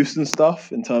own abuse and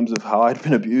stuff, in terms of how I'd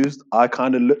been abused, I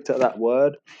kind of looked at that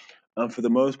word, and for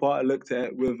the most part, I looked at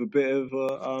it with a bit of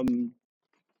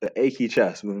the achy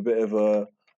chest, with a bit of a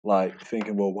like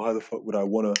thinking, well, why the fuck would I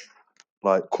want to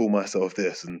like call myself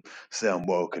this and say I'm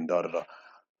woke and da da da.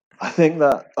 I think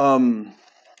that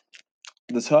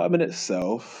the term in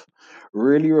itself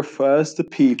really refers to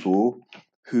people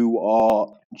who are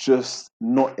just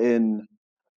not in,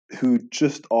 who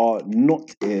just are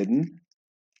not in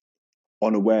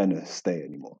on awareness state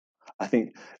anymore. I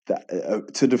think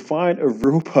that to define a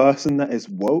real person that is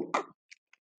woke,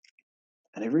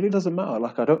 and it really doesn't matter.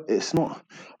 Like it's not.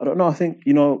 I don't know. I think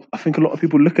a lot of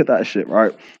people look at that shit,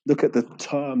 right? Look at the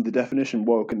term, the definition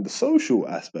woke, and the social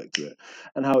aspect of it,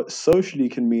 and how it socially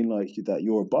can mean like that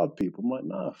you're above people. I'm like,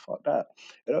 nah, fuck that.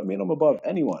 It don't mean I'm above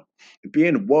anyone.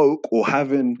 Being woke or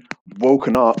having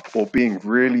woken up or being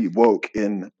really woke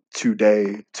in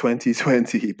today,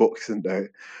 2020 Boxing Day,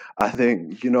 I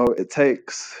think it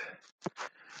takes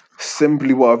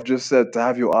simply what I've just said, to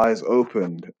have your eyes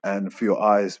opened, and for your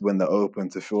eyes when they're open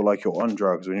to feel like you're on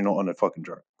drugs when you're not on a fucking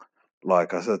drug.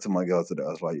 Like I said to my girl today, I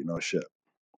was like, shit.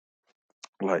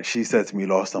 Like she said to me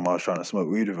last time I was trying to smoke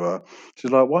weed with her,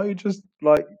 she's like, why don't you just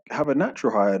like have a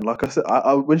natural high? And like I said,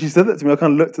 when she said that to me, I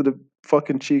kind of looked at the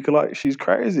fucking chica like she's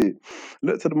crazy.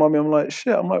 Looked at the mummy, I'm like,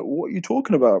 shit. I'm like, what are you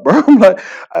talking about, bro? I'm like,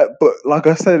 but like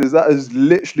I said, is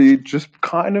literally just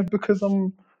kind of because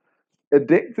I'm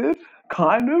addicted,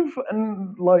 kind of,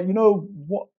 and like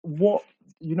what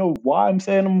why I'm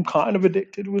saying I'm kind of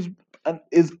addicted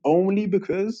is only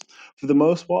because for the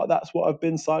most part that's what I've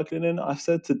been cycling in. I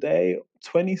said today,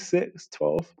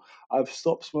 26/12, I've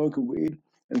stopped smoking weed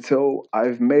until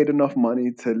I've made enough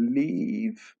money to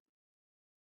leave.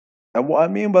 And what I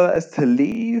mean by that is to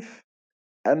leave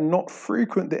and not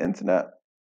frequent the internet.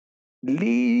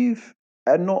 Leave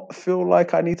and not feel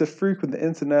like I need to frequent the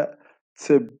internet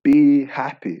to be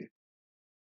happy.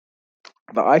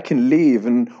 That I can leave,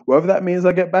 and whether that means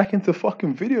I get back into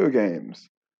fucking video games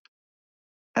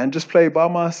and just play by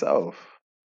myself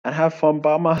and have fun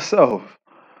by myself.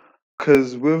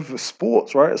 Because with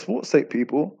sports, right? Sports take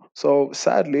people. So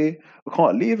sadly, I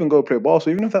can't leave and go play ball.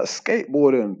 So even if that's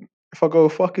skateboarding, if I go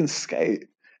fucking skate,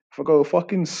 if I go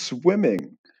fucking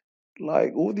swimming,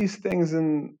 like all these things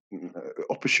and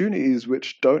opportunities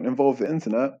which don't involve the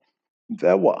internet,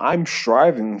 they're what I'm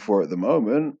striving for at the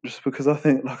moment, just because I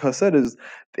think, like I said, is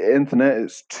the internet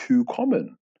is too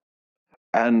common.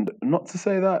 And not to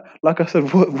say that, like I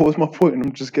said, what was my point?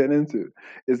 I'm just getting into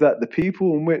is that the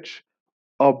people in which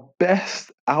are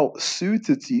best out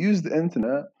suited to use the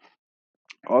internet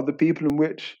are the people in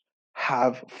which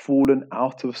have fallen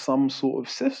out of some sort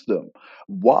of system.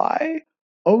 Why?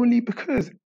 Only because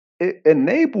it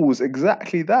enables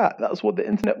exactly that. That's what the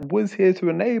internet was here to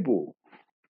enable.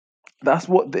 That's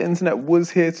what the internet was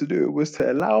here to do, was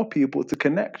to allow people to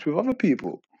connect with other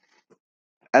people.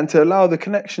 And to allow the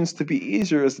connections to be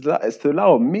easier is to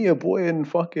allow me, a boy in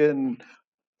fucking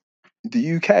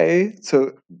the UK,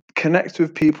 to connect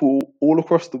with people all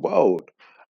across the world.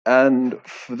 And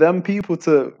for them people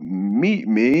to meet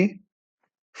me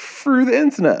through the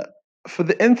internet. For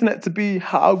the internet to be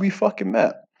how we fucking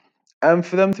met. And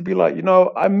for them to be like,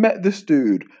 I met this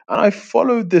dude and I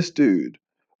followed this dude.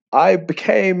 I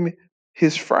became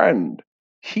his friend.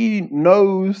 He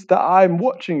knows that I'm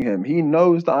watching him. He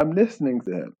knows that I'm listening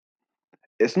to him.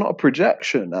 It's not a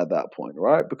projection at that point,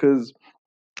 right? Because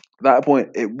that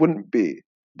point, it wouldn't be,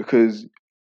 because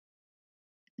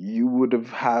you would have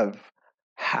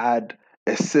had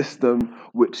a system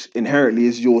which inherently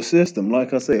is your system.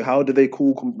 Like I say, how do they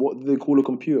call what do they call a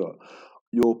computer?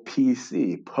 Your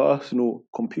PC, personal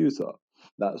computer.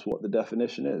 That's what the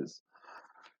definition is.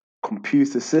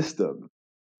 Computer system.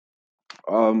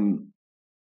 Um,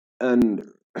 and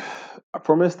I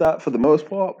promise that for the most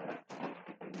part,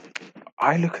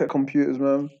 I look at computers,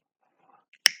 man.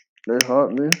 They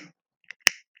hurt me.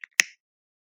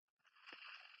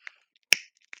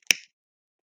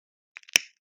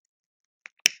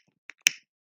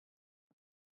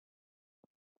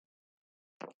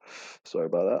 Sorry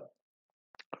about that.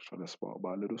 I'm trying to spark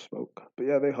my little smoke. But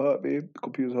yeah, they hurt me.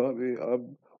 Computers hurt me.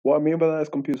 What I mean by that is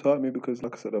computers hurt me because,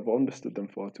 like I said, I've understood them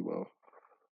far too well.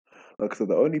 Like I said,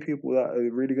 the only people that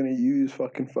are really going to use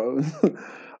fucking phones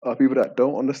are people that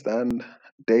don't understand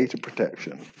data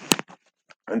protection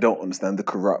and don't understand the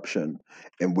corruption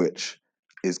in which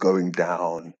is going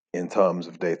down in terms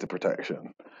of data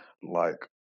protection. Like,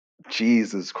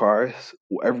 Jesus Christ!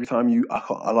 Every time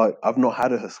I've not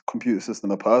had a computer system,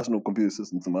 a personal computer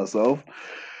system to myself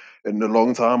in the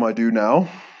long time I do now.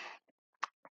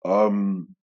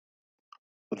 Um,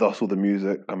 thus all the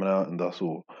music coming out, and thus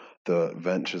all the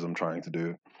ventures I'm trying to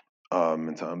do.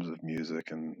 In terms of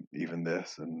music and even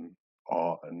this and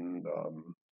art and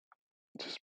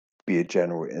just be a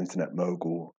general internet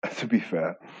mogul. To be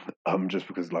fair, just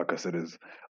because, like I said, is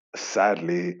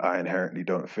sadly I inherently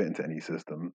don't fit into any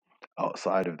system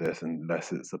outside of this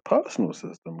unless it's a personal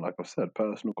system. Like I've said,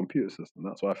 personal computer system.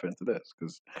 That's why I fit into this,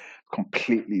 because it's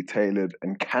completely tailored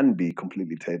and can be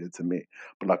completely tailored to me.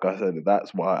 But like I said,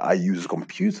 that's why I use a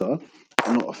computer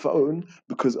and not a phone,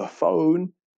 because a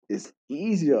phone is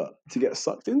easier to get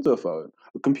sucked into a phone.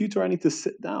 A computer, I need to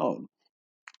sit down.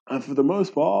 And for the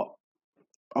most part,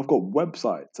 I've got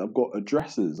websites, I've got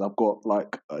addresses, I've got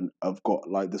like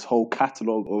this whole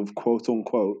catalog of quote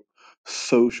unquote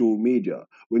social media.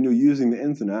 When you're using the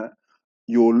internet,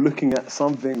 you're looking at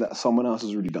something that someone else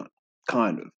has already done.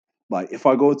 Kind of. Like if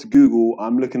I go to Google,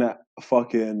 I'm looking at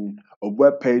a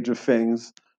web page of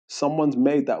things. Someone's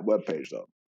made that web page though.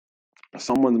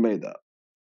 Someone's made that.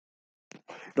 You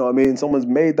know what I mean? Someone's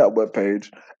made that web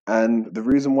page, and the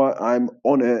reason why I'm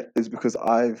on it is because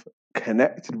I've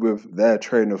connected with their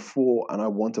train of thought, and I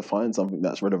want to find something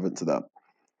that's relevant to them.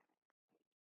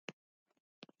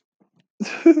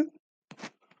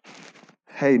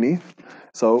 Hey, Neith.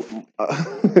 So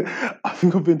I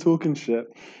think I've been talking shit.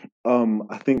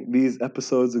 I think these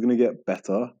episodes are gonna get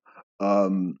better.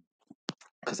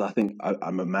 Because I think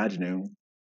I'm imagining.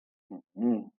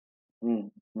 Mm,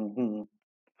 mm, mm,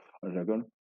 a second.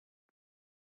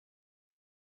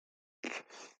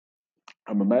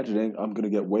 I'm imagining I'm gonna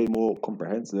get way more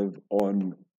comprehensive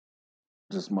on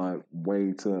just my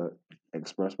way to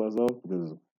express myself,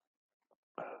 because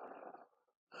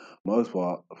most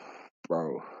part,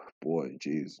 bro, boy,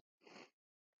 jeez,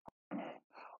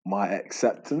 my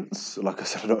acceptance, like I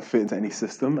said, I don't fit into any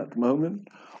system at the moment.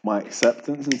 My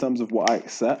acceptance in terms of what I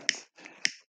accept,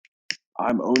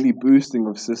 I'm only boosting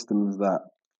with systems that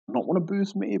not want to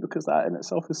boost me, because that in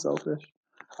itself is selfish.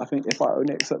 I think if I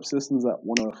only accept systems that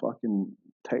want to fucking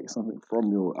take something from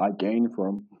me or I gain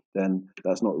from, then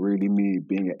that's not really me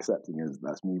being accepting. Is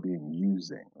That's me being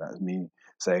using. That's me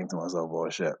saying to myself, "Oh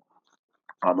shit,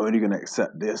 I'm only going to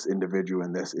accept this individual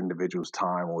in this individual's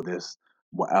time or this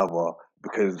whatever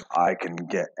because I can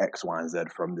get X, Y, and Z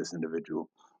from this individual,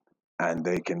 and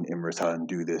they can in return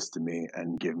do this to me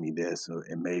and give me this,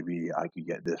 and maybe I could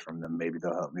get this from them. Maybe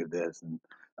they'll help me with this." And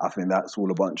I think that's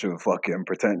all a bunch of fucking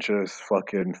pretentious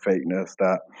fucking fakeness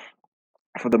that,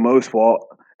 for the most part,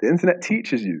 the internet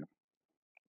teaches you.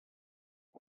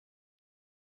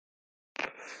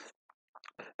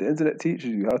 The internet teaches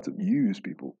you how to use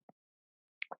people,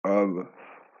 um,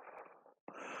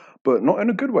 but not in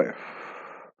a good way.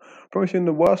 Probably in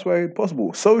the worst way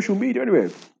possible. Social media, anyway,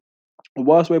 the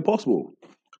worst way possible.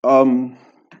 Um,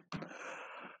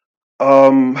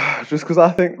 just because I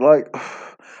think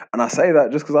and I say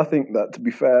that just because I think that, to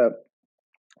be fair,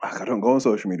 like, I don't go on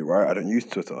social media, right? I don't use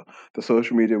Twitter. The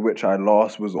social media which I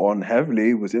last was on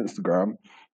heavily was Instagram,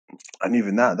 and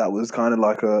even that was kind of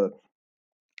like a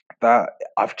that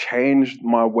I've changed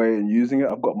my way in using it.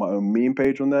 I've got my own meme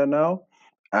page on there now,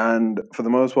 and for the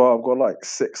most part, I've got like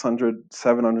 600,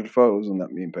 700 photos on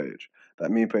that meme page.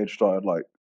 That meme page started like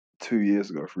 2 years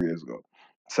ago, 3 years ago.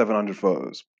 700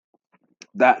 photos.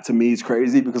 That to me is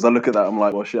crazy, because I look at that, I'm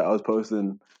like, well, shit, I was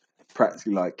posting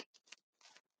practically, like,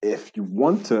 if you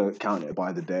want to count it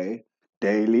by the day,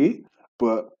 daily,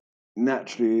 but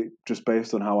naturally, just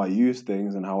based on how I use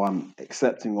things and how I'm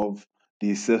accepting of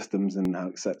these systems and now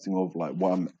accepting of like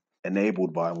what I'm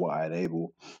enabled by and what I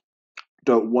enable.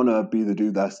 Don't want to be the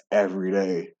dude that's every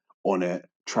day on it,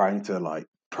 trying to like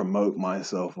promote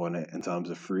myself on it in terms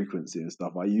of frequency and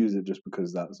stuff. I use it just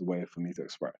because that's a way for me to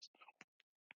express,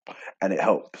 and it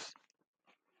helps.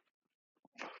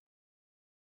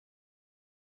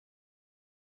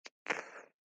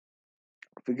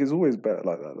 I think it's always better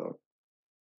like that, though.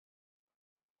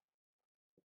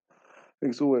 I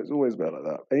think it's always better like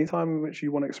that. Anytime in which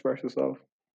you want to express yourself,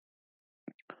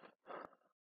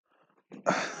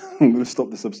 I'm gonna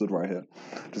stop this episode right here,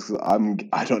 just because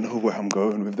I don't know where I'm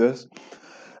going with this,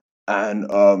 and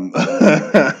I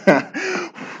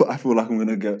feel like I'm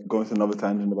gonna go into another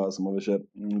tangent about some other shit.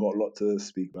 Got a lot to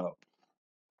speak about,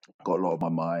 got a lot on my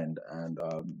mind, and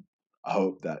I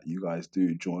hope that you guys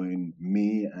do join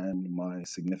me and my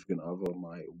significant other,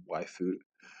 my waifu,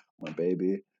 my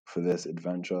baby, for this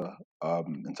adventure.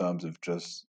 In terms of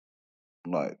just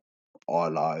like our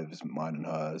lives, mine and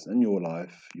hers, and your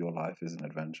life. Your life is an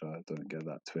adventure. Don't get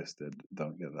that twisted.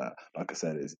 Don't get that. Like I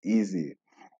said, it's easy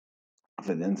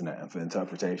for the internet and for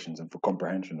interpretations and for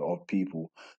comprehension of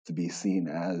people to be seen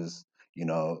as,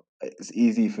 it's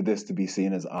easy for this to be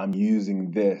seen as I'm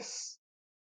using this,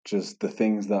 just the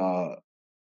things that are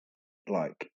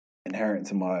like inherent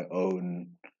to my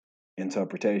own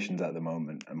interpretations at the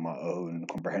moment and my own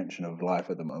comprehension of life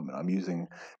at the moment. I'm using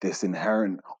this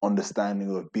inherent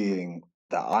understanding of being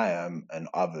that I am and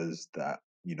others that,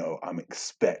 I'm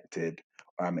expected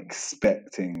or I'm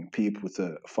expecting people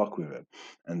to fuck with it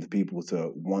and people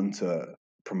to want to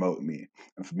promote me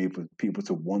and for people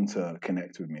to want to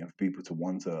connect with me and for people to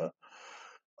want to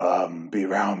be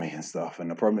around me and stuff.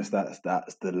 And I promise that's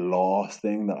the last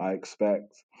thing that I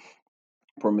expect.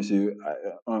 Promise you,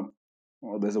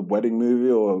 well, there's a wedding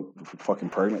movie or a fucking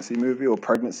pregnancy movie or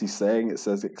pregnancy saying, it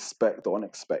says expect the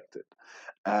unexpected.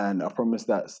 And I promise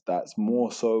that's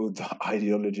more so the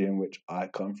ideology in which I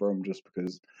come from, just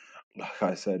because, like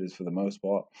I said, is for the most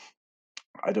part,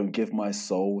 I don't give my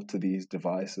soul to these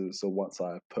devices. So once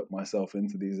I put myself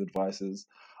into these devices,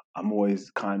 I'm always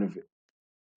kind of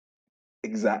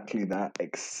exactly that,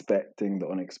 expecting the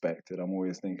unexpected. I'm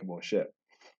always thinking, well, shit,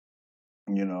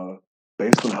 you know,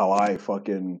 based on how I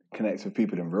fucking connect with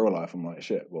people in real life, I'm like,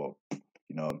 shit, well,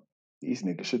 you know, these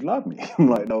niggas should love me. I'm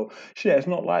like, no, shit, it's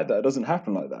not like that. It doesn't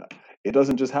happen like that. It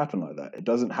doesn't just happen like that. It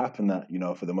doesn't happen that,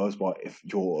 for the most part, if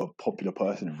you're a popular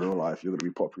person in real life, you're going to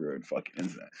be popular in fucking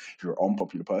internet. If you're an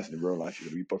unpopular person in real life,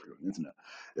 you're going to be popular on the internet.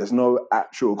 There's no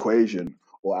actual equation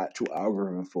or actual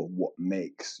algorithm for what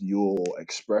makes your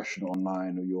expression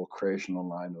online or your creation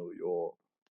online or your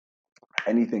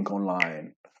anything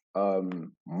online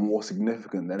more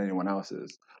significant than anyone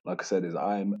else's. Like I said, is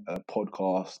I'm a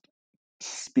podcast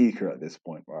speaker at this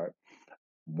point, right?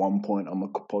 One point I'm a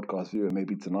podcast viewer.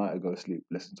 Maybe tonight I go to sleep,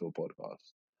 listen to a podcast.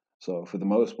 So for the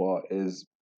most part, is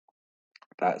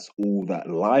that's all that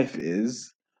life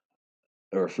is,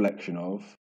 a reflection of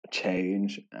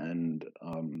change and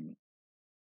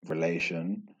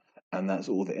relation, and that's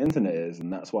all the internet is.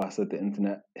 And that's why I said the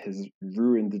internet has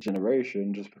ruined the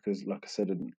generation, just because, like I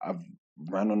said, I've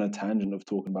ran on a tangent of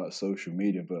talking about social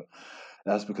media, but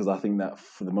that's because I think that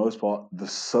for the most part, the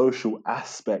social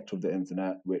aspect of the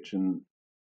internet, which in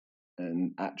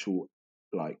actual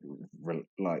like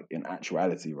in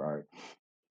actuality, right,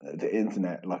 the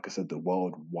internet, like I said, the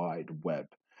world wide web,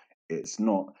 it's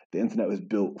not, the internet was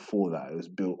built for that. It was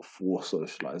built for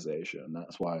socialization.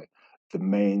 That's why the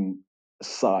main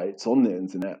sites on the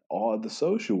internet are the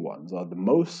social ones, are the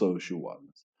most social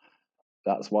ones.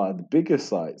 That's why the biggest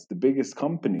sites, the biggest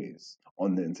companies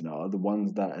on the internet are the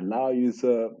ones that allow you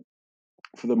to,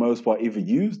 for the most part, either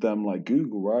use them like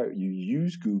Google, right? You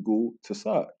use Google to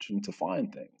search and to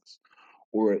find things,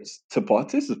 or it's to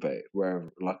participate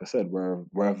wherever, like I said,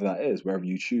 wherever that is, wherever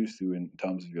you choose to in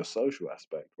terms of your social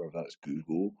aspect, whether that's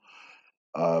Google,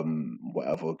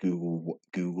 whatever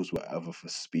Google's whatever for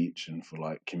speech and for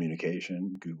like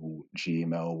communication, Google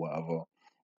Gmail, whatever,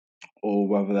 or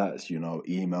whether that's email,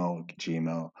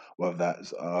 Gmail, whether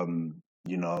that's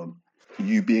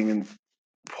you being in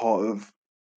part of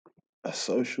a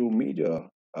social media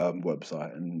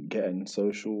website and getting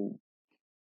social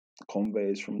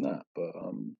conveys from that. But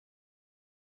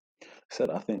said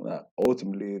I think that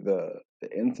ultimately the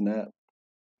internet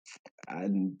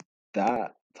and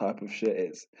that type of shit,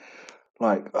 it's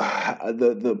like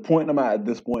the point I'm at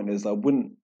this point is I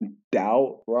wouldn't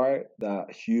doubt, right,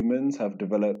 that humans have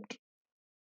developed,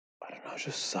 I don't know,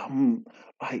 just some,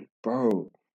 like,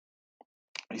 bro,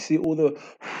 you see all the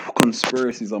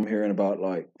conspiracies I'm hearing about,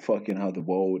 like fucking how the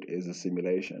world is a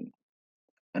simulation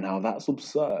and how that's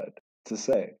absurd to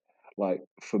say, like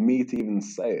for me to even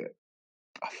say it.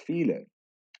 I feel it.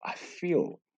 I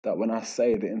feel that when I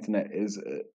say the internet is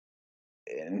an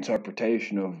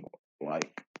interpretation of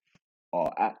like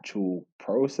our actual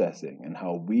processing and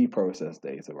how we process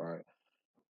data, right?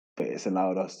 But it's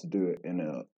allowed us to do it in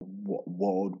a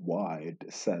worldwide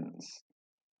sense.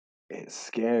 It's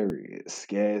scary. It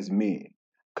scares me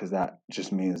because that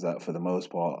just means that for the most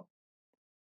part,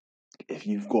 if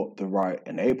you've got the right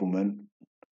enablement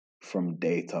from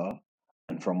data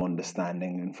and from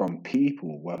understanding and from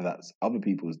people, whether that's other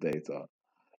people's data,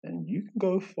 then you can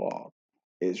go far.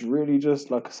 It's really just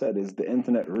like I said, is the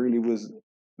internet really was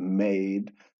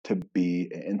made to be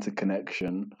an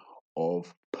interconnection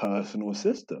of personal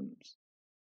systems.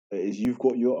 Is you've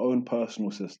got your own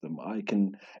personal system. I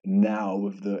can now,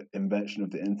 with the invention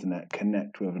of the internet,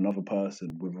 connect with another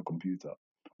person with a computer.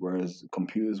 Whereas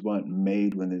computers weren't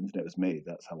made when the internet was made.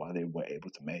 That's how they were able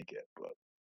to make it. But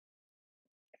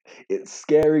it's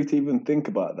scary to even think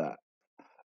about that.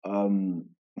 Um,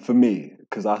 for me,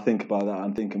 because I think about that,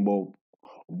 I'm thinking, well,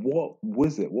 what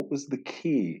was it? What was the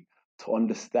key to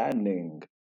understanding,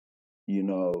 you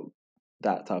know,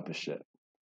 that type of shit?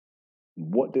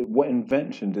 What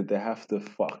invention did they have to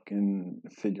fucking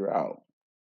figure out?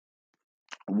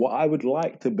 What I would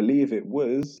like to believe it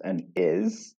was and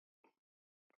is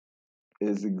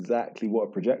exactly what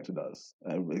a projector does.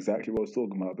 Exactly what I was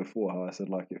talking about before, how I said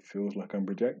like it feels like I'm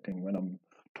projecting when I'm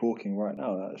talking right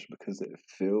now. That's because it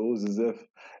feels as if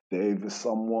they've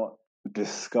somewhat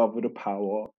discovered a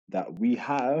power that we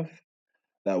have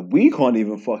that we can't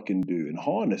even fucking do and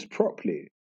harness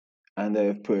properly. And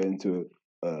they've put it into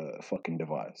a fucking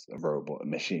device, a robot, a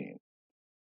machine.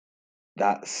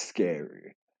 That's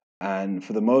scary. And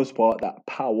for the most part, that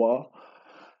power,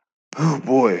 oh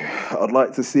boy, I'd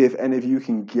like to see if any of you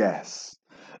can guess.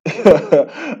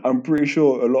 I'm pretty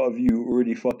sure a lot of you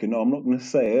already fucking know. I'm not going to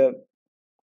say it.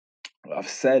 I've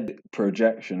said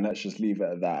projection. Let's just leave it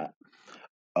at that.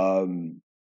 Um,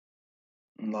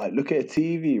 like, look at a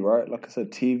TV, right? Like I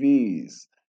said, TVs,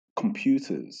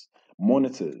 computers,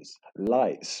 monitors,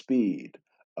 light, speed.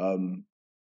 Um,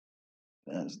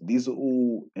 And these are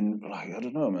all in like I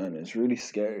don't know, man. It's really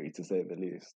scary to say the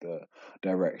least. The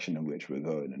direction in which we're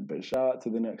going in. But shout out to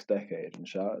the next decade, and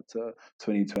shout out to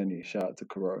 2020. Shout out to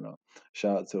Corona.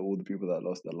 Shout out to all the people that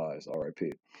lost their lives.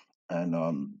 R.I.P. And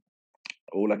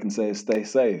all I can say is stay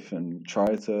safe and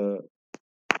try to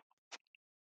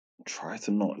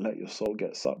not let your soul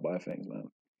get sucked by things, man.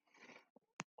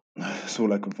 That's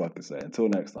all I can fucking say. Until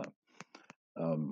next time.